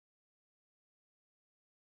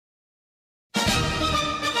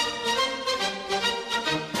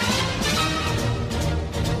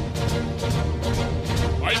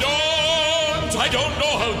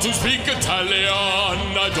speak Italian,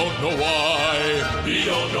 I don't know why. We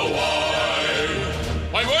don't know why.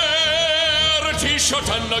 I wear a t-shirt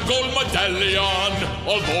and a gold medallion,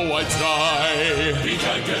 although I try. We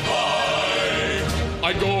can't get by.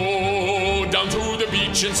 I go down to the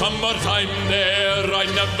beach in summertime, there I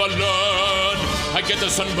never learn. I get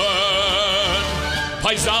a sunburn.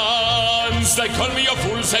 Paisans, they call me a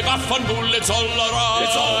fool, say baff and bull, it's all alright.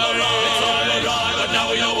 It's all alright, it's all alright, but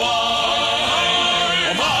now we know why.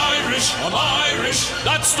 I'm Irish,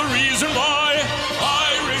 that's the reason why.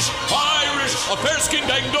 Irish, a fair-skinned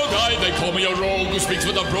Anglo guy. They call me a rogue who speaks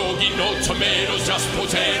with a brogue. No tomatoes, just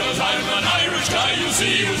potatoes. I'm an Irish guy, you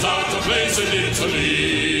see, who's out of place in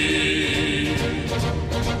Italy.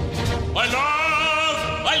 I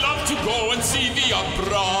love to go and see the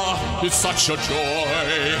opera. It's such a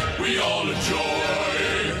joy, we all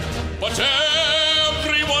enjoy. But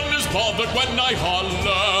everyone is bothered when I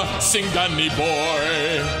holler, sing Danny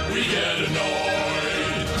Boy. We get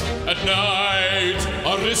annoyed. At night,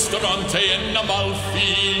 a ristorante in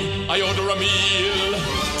Amalfi, I order a meal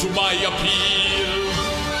to my appeal.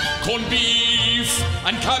 Corned beef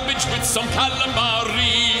and cabbage with some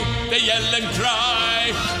calamari. They yell and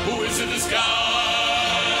cry, who is in the sky?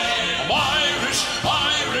 I'm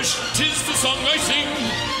Irish, 'tis the song I sing.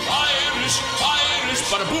 Irish,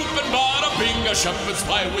 bada boop and bada bing. A shepherd's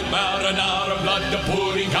pie with marinara, blood, the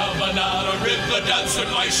pudding, carbonara, river dance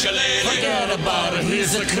with my shillelagh. Forget about it,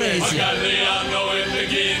 he's a crazy. A Galliano in the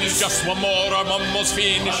Guinness, just one more, I'm almost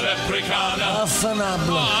finished. Leprechana.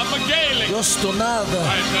 Affanabla. I'm a Gaelic. Io sto nada.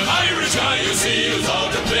 I'm an Irish guy, you see, who's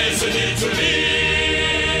out of place in Italy.